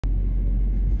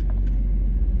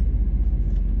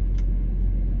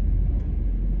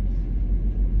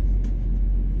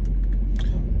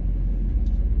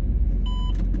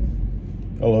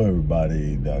Hello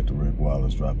everybody, Dr. Rick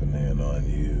Wallace dropping in on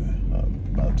you.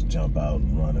 I'm about to jump out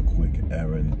and run a quick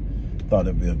errand. Thought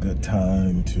it'd be a good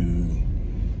time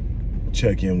to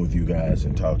check in with you guys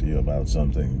and talk to you about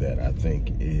something that I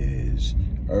think is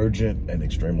urgent and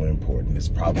extremely important. It's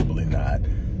probably not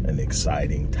an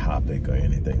exciting topic or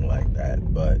anything like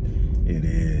that, but it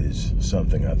is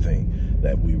something I think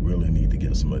that we really need to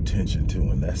give some attention to,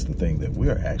 and that's the thing that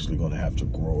we're actually going to have to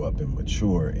grow up and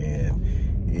mature in,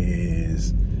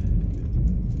 is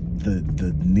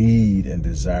the need and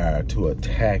desire to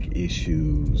attack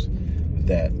issues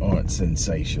that aren't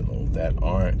sensational, that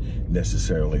aren't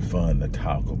necessarily fun to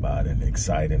talk about and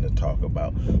exciting to talk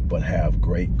about, but have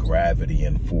great gravity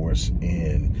and force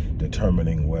in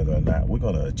determining whether or not we're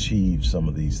going to achieve some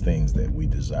of these things that we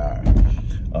desire.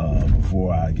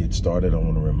 Before I get started, I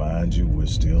want to remind you we're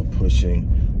still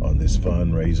pushing on this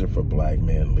fundraiser for Black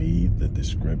Men Lead, the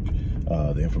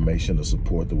information to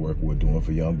support the work we're doing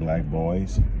for young black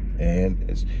boys and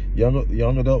it's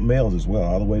young adult males as well,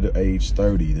 all the way to age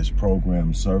 30. This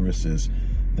program services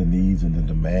the needs and the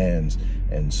demands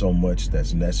and so much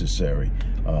that's necessary.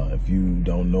 If you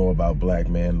don't know about Black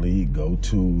Man Lead, go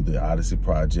to the Odyssey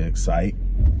Project site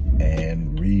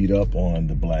and read up on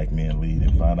the Black Men Lead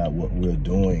and find out what we're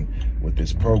doing with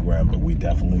this program, but we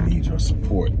definitely need your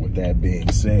support. With that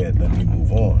being said, let me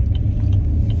move on.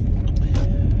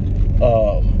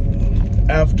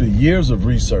 After years of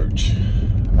research,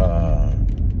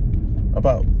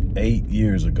 about 8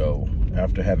 years ago,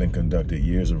 after having conducted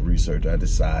years of research, I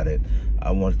decided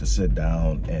I wanted to sit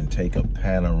down and take a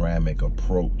panoramic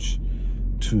approach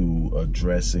to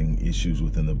addressing issues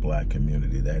within the black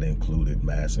community. That included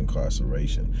mass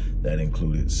incarceration, that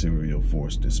included serial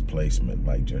forced displacement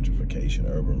like gentrification,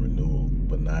 urban renewal,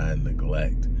 benign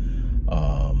neglect,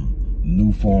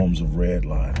 new forms of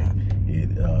redlining.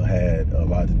 It had a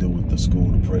lot to do with the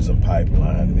school-to-prison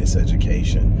pipeline,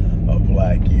 miseducation of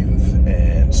black youth,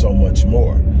 and so much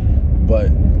more.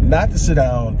 But not to sit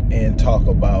down and talk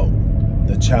about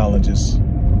the challenges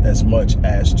as much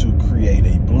as to create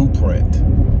a blueprint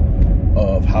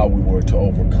of how we were to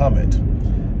overcome it.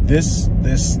 This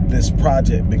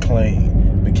project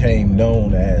became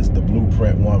known as the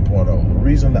Blueprint 1.0. The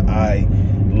reason that I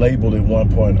labeled it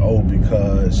 1.0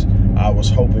 because I was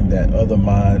hoping that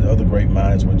other great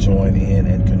minds would join in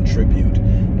and contribute,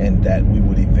 and that we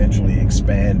would eventually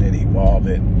expand it, evolve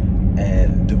it,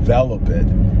 and develop it.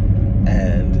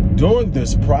 And during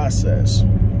this process,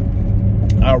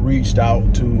 I reached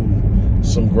out to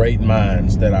some great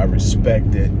minds that I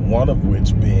respected, one of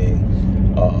which being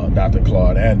Dr.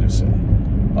 Claud Anderson.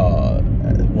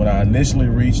 When I initially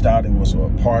reached out, it was a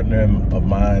partner of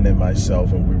mine and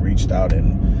myself, and we reached out,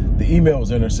 and the email was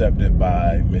intercepted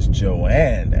by Miss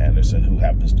Joanne Anderson, who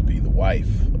happens to be the wife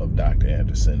of Dr.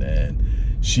 Anderson, and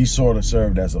she sort of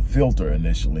served as a filter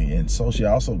initially, and so she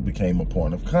also became a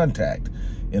point of contact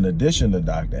in addition to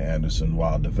Dr. Anderson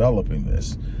while developing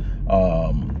this.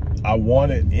 I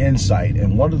wanted insight,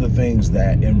 and one of the things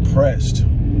that impressed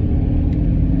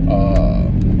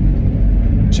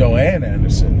Joanne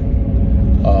Anderson,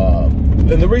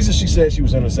 and the reason she said she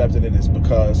was intercepting it is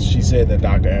because she said that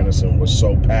Dr. Anderson was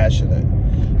so passionate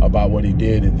about what he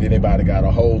did. If anybody got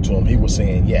a hold to him, he was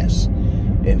saying yes.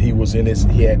 And he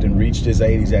hadn't reached his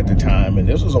 80s at the time, and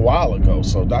this was a while ago.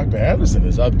 So Dr. Anderson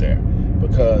is up there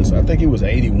because I think he was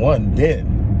 81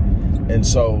 then. And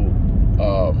so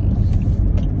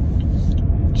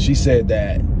she said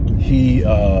that he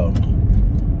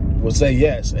would say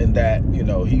yes, and that, you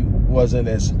know, he wasn't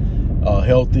as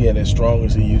healthy and as strong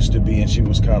as he used to be, and she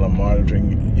was kind of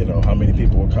monitoring, you know, how many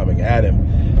people were coming at him.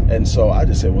 And so I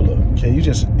just said, well, look, can you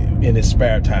just, in his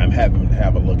spare time, have him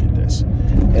have a look at this?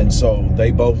 And so they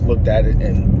both looked at it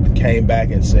and came back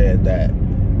and said that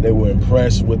they were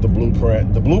impressed with the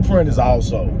blueprint. The blueprint is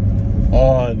also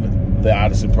on the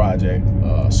Odyssey Project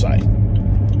site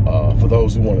for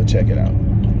those who want to check it out.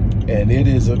 And it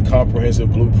is a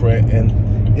comprehensive blueprint, and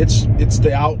it's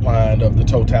the outline of the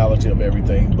totality of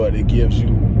everything, but it gives you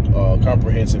a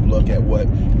comprehensive look at what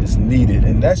is needed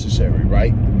and necessary,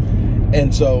 right?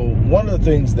 And so one of the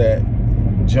things that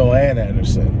Joanne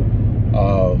Anderson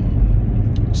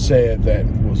said that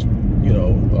was, you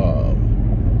know,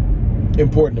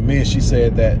 important to me is she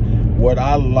said that what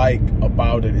I like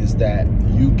about it is that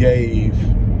you gave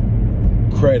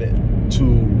credit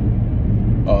to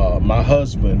my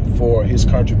husband for his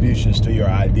contributions to your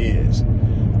ideas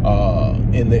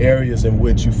in the areas in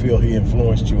which you feel he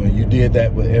influenced you, and you did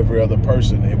that with every other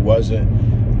person. It wasn't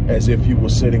as if you were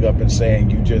sitting up and saying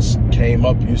you just came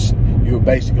up. You were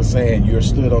basically saying you're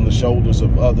stood on the shoulders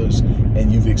of others,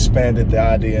 and you've expanded the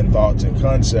idea and thoughts and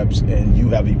concepts, and you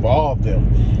have evolved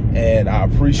them. And I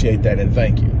appreciate that, and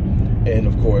thank you. And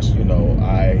of course,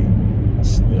 I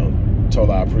told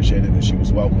her I appreciated it, and she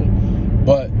was welcome.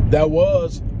 But there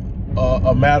was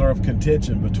a matter of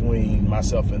contention between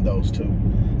myself and those two.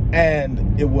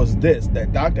 And it was this,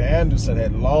 that Dr. Anderson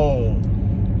had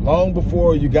long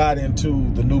before you got into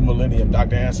the new millennium,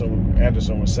 Dr.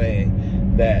 Anderson was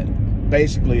saying that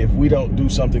basically if we don't do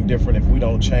something different, if we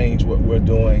don't change what we're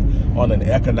doing on an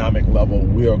economic level,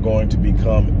 we are going to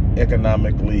become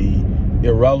economically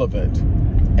irrelevant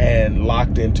and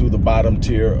locked into the bottom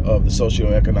tier of the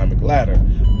socioeconomic ladder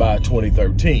by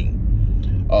 2013.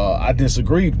 I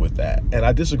disagreed with that, and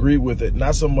I disagreed with it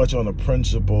not so much on the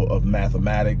principle of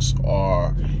mathematics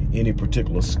or any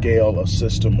particular scale or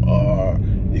system or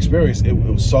experience. It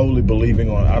was solely believing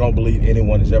on, I don't believe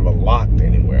anyone is ever locked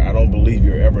anywhere. I don't believe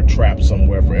you're ever trapped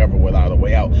somewhere forever without a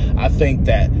way out. I think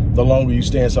that the longer you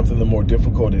stay in something, the more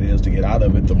difficult it is to get out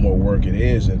of it, the more work it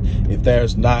is. And if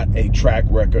there's not a track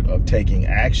record of taking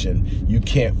action, you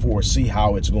can't foresee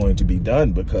how it's going to be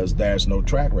done because there's no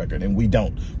track record, and we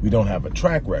don't have a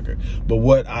track record. But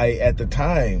what I at the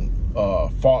time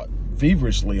fought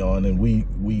feverishly on, and we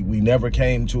never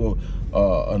came to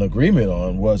an agreement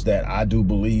on, was that I do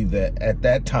believe that at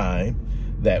that time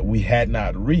that we had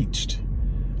not reached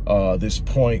this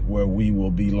point where we will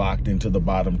be locked into the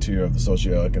bottom tier of the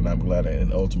socioeconomic ladder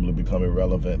and ultimately become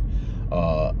irrelevant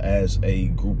as a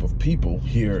group of people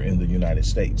here in the United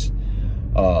States.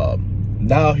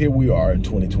 Now here we are in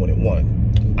 2021.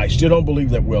 I still don't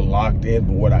believe that we're locked in,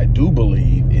 but what I do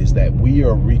believe is that we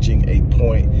are reaching a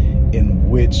point in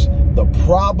which the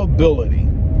probability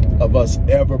of us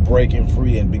ever breaking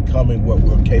free and becoming what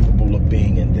we're capable of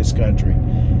being in this country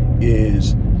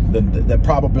is, the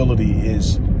probability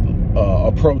is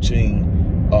approaching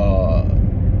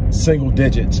single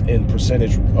digits in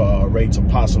percentage rates of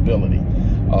possibility,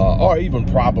 or even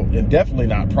probable, and definitely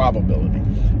not probability.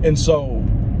 And so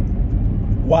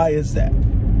why is that?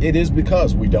 It is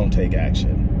because we don't take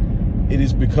action. It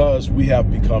is because we have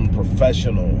become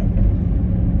professional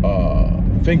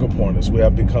finger pointers. We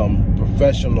have become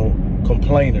professional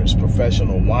complainers,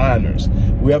 professional whiners.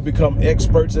 We have become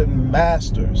experts and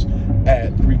masters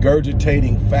at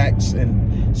regurgitating facts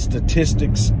and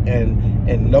statistics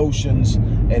and notions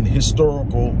and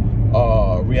historical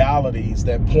realities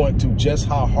that point to just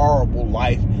how horrible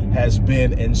life has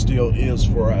been and still is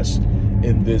for us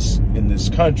in this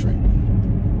country.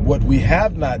 What we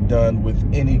have not done with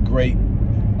any great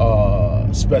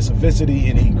specificity,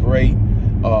 any great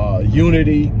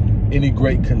unity, any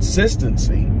great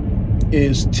consistency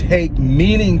is take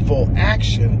meaningful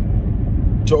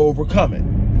action to overcome it.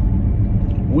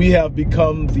 We have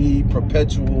become the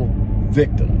perpetual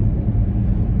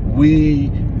victim. We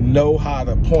know how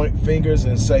to point fingers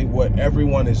and say what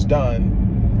everyone has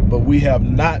done, but we have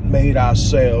not made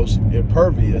ourselves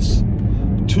impervious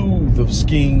to the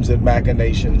schemes and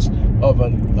machinations of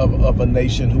a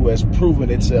nation who has proven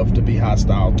itself to be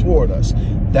hostile toward us.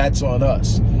 That's on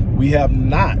us. We have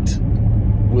not,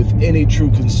 with any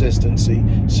true consistency,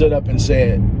 stood up and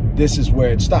said, this is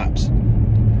where it stops.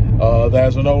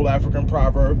 There's an old African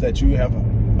proverb that you have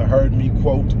heard me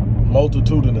quote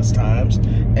multitudinous times,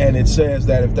 and it says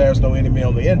that if there's no enemy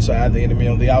on the inside, the enemy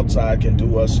on the outside can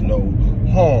do us no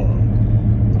harm.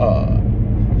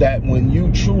 That when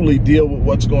you truly deal with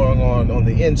what's going on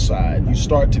the inside, you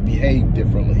start to behave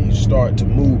differently. You start to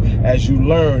move. As you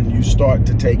learn, you start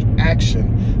to take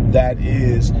action that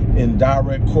is in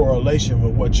direct correlation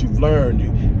with what you've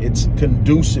learned. It's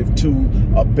conducive to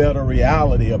a better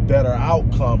reality, a better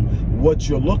outcome, what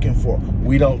you're looking for.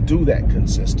 We don't do that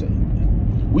consistently.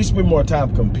 We spend more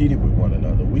time competing with one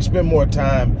another. We spend more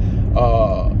time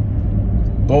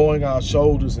bowing our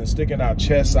shoulders and sticking our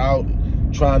chests out,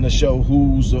 trying to show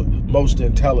who's the most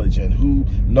intelligent, who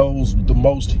knows the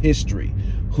most history,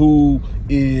 who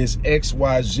is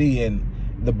XYZ. And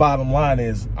the bottom line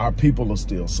is our people are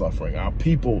still suffering. Our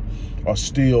people are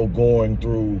still going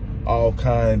through all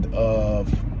kind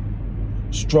of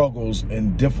struggles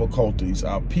and difficulties.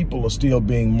 Our people are still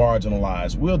being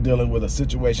marginalized. We're dealing with a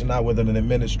situation now with an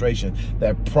administration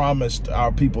that promised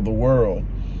our people the world,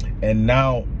 and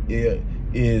now it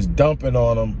is dumping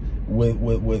on them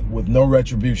with no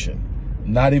retribution,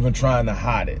 not even trying to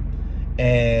hide it.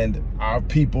 And our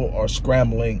people are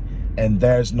scrambling and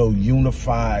there's no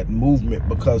unified movement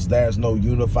because there's no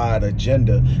unified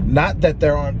agenda. Not that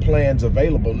there aren't plans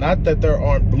available, not that there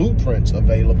aren't blueprints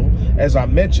available, as I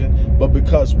mentioned, but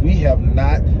because we have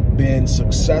not been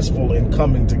successful in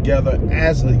coming together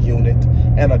as a unit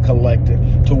and a collective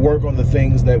to work on the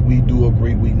things that we do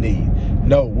agree we need.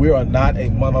 No, we are not a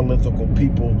monolithical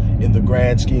people in the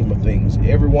grand scheme of things.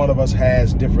 Every one of us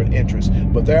has different interests,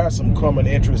 but there are some common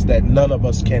interests that none of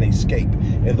us can escape.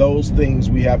 And those things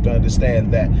we have to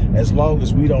understand that as long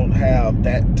as we don't have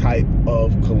that type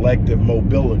of collective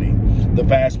mobility, the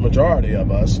vast majority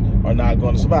of us are not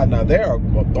going to survive. Now, there are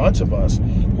a bunch of us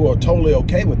who are totally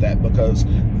okay with that because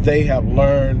they have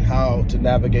learned how to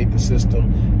navigate the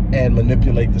system and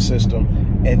manipulate the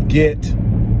system and get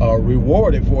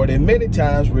rewarded for it, and many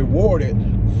times rewarded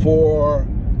for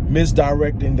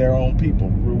misdirecting their own people,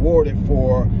 rewarded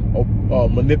for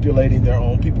manipulating their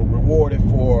own people, rewarded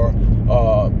for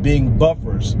being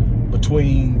buffers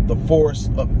between the force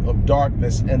of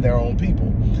darkness and their own people.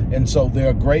 And so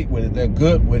they're great with it, they're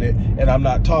good with it, and I'm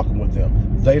not talking with them.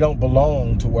 They don't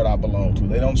belong to what I belong to.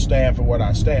 They don't stand for what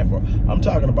I stand for. I'm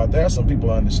talking about there are some people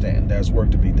who understand there's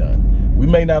work to be done. We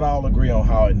may not all agree on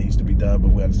how it needs to be done, but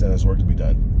we understand there's work to be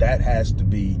done. That has to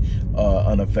be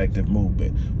an effective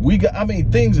movement. I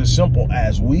mean, things as simple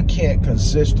as we can't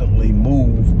consistently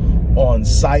move on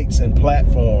sites and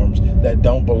platforms that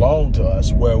don't belong to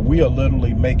us, where we are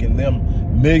literally making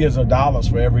them millions of dollars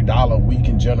for every dollar we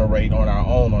can generate on our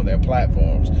own on their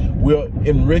platforms. We're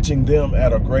enriching them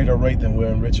at a greater rate than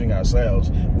we're enriching ourselves.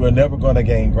 We're never going to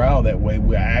gain ground that way.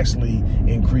 We're actually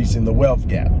increasing the wealth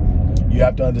gap. You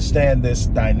have to understand this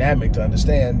dynamic to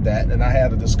understand that. And I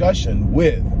had a discussion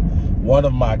with one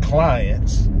of my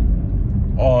clients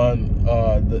on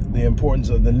the importance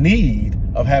of the need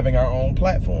of having our own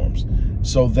platforms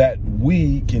so that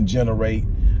we can generate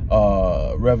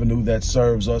revenue that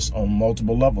serves us on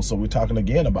multiple levels. So we're talking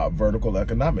again about vertical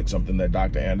economics, something that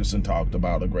Dr. Anderson talked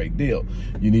about a great deal.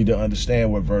 You need to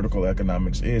understand what vertical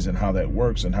economics is and how that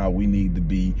works, and how we need to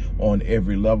be on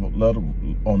every level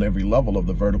of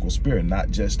the vertical sphere, not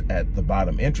just at the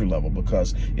bottom entry level,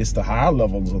 because it's the higher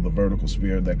levels of the vertical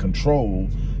sphere that control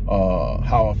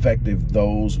how effective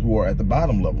those who are at the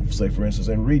bottom level, say for instance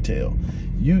in retail.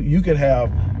 You can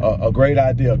have a great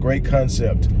idea, a great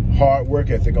concept, hard work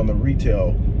ethic on the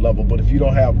retail level, but if you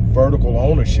don't have vertical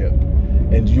ownership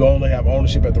and you only have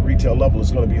ownership at the retail level,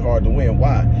 it's going to be hard to win.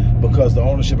 Why? Because the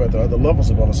ownership at the other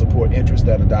levels are going to support interests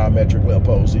that are diametrically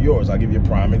opposed to yours. I'll give you a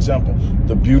prime example.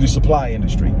 The beauty supply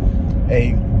industry,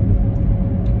 a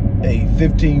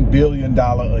 $15 billion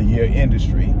a year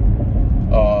industry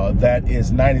that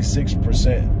is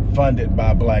 96% funded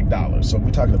by black dollars. So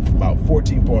we're talking about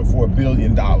 $14.4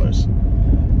 billion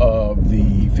of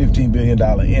the $15 billion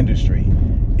industry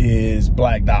is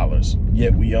black dollars,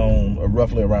 yet we own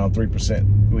roughly around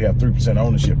 3%. We have 3%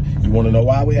 ownership. You want to know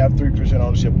why we have 3%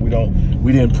 ownership?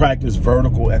 We didn't practice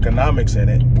vertical economics in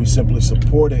it. We simply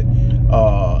supported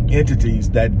entities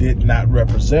that did not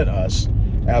represent us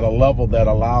at a level that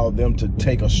allowed them to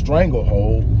take a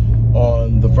stranglehold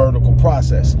on the vertical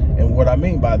process. And what I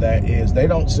mean by that is they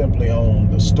don't simply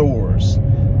own the stores.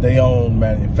 They own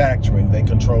manufacturing, they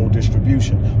control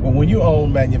distribution. Well, when you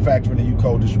own manufacturing and you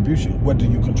control distribution, what do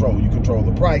you control? You control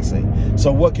the pricing.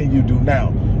 So what can you do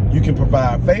now? You can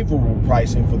provide favorable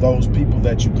pricing for those people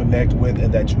that you connect with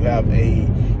and that you have a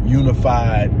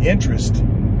unified interest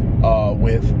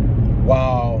with,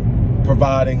 while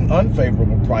providing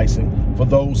unfavorable pricing for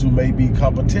those who may be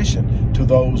competition to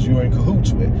those you're in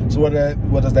cahoots with. So what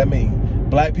does that mean?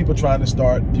 Black people trying to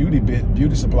start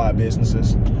beauty supply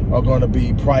businesses are going to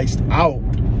be priced out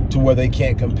to where they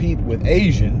can't compete with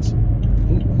Asians,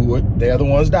 they're the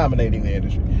ones dominating the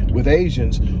industry, with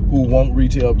Asians who want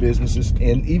retail businesses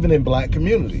even in black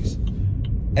communities.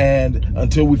 And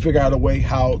until we figure out a way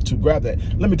how to grab that,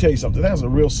 let me tell you something. That's a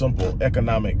real simple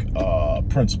economic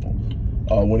principle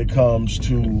when it comes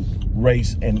to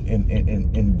race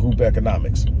and group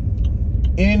economics.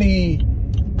 Any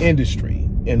industry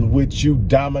in which you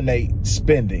dominate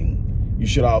spending, you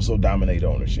should also dominate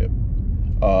ownership.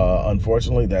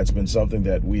 Unfortunately, that's been something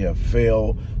that we have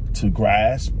failed to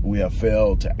grasp, we have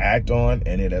failed to act on,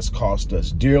 and it has cost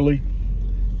us dearly,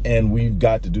 and we've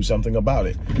got to do something about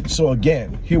it. So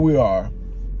again, here we are,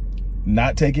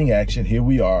 not taking action. Here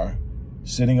we are,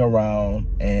 sitting around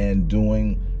and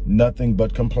doing nothing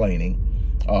but complaining.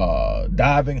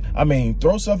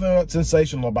 Throw something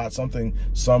sensational about something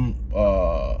some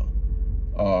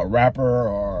rapper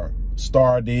or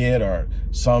star did, or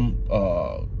some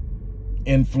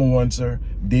influencer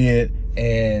did,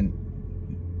 and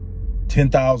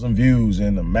 10,000 views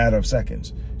in a matter of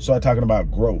seconds. Start talking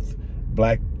about growth.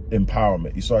 Black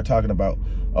empowerment. You start talking about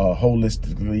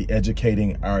holistically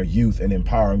educating our youth and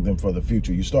empowering them for the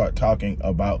future. You start talking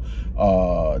about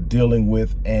dealing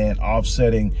with and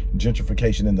offsetting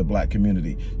gentrification in the Black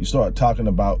community. You start talking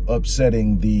about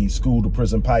upsetting the school to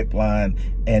prison pipeline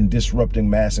and disrupting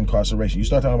mass incarceration. You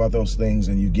start talking about those things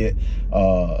and you get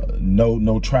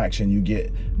no traction, you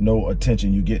get no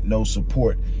attention, you get no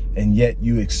support, and yet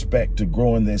you expect to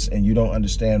grow in this, and you don't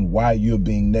understand why you're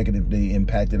being negatively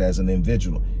impacted as an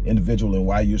individual and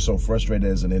why you're so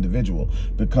frustrated as an individual,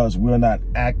 because we're not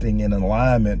acting in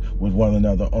alignment with one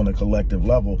another on a collective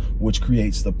level, which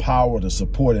creates the power to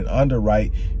support and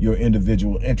underwrite your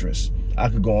individual interests. I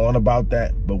could go on about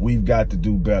that, but we've got to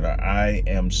do better. I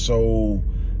am so,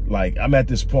 like, I'm at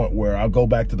this point where I'll go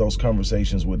back to those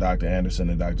conversations with Dr. Anderson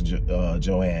and Dr.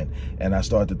 Joanne, and I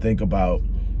start to think about,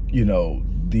 you know,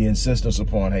 the insistence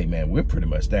upon, hey man, we're pretty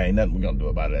much, there ain't nothing we're gonna do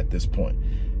about it at this point,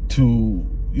 to,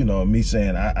 you know, me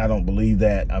saying, I don't believe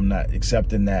that, I'm not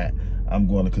accepting that, I'm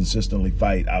going to consistently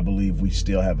fight, I believe we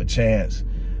still have a chance,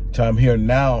 to I'm here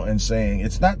now and saying,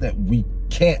 it's not that we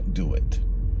can't do it.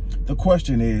 The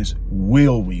question is,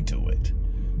 will we do it?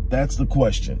 That's the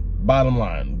question. Bottom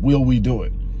line, will we do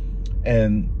it?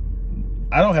 And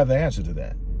I don't have the answer to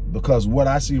that, because what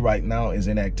I see right now is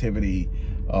inactivity,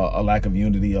 a lack of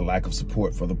unity, a lack of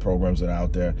support for the programs that are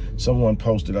out there. Someone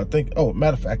posted, I think, oh,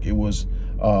 matter of fact, it was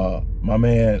my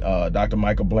man, Dr.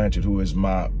 Michael Blanchard, who is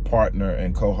my partner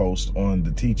and co-host on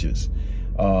The Teachers.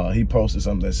 He posted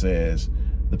something that says,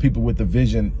 the people with the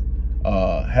vision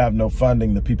have no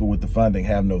funding, the people with the funding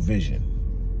have no vision.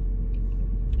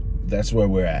 That's where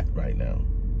we're at right now.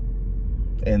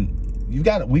 And we've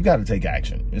got to take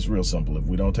action. It's real simple. If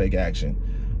we don't take action,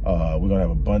 we're going to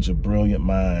have a bunch of brilliant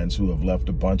minds who have left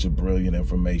a bunch of brilliant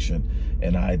information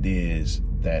and ideas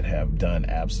that have done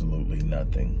absolutely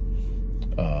nothing,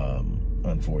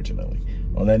 unfortunately.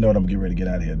 On that note, I'm going to get ready to get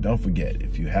out of here. Don't forget,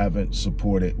 if you haven't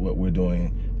supported what we're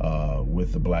doing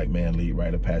with the Black Man Lead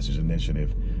Rite of Passage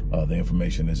Initiative, the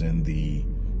information is in the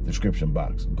description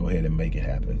box. Go ahead and make it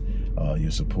happen.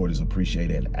 Your support is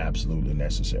appreciated and absolutely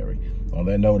necessary. On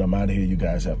that note, I'm out of here. You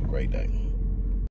guys have a great day.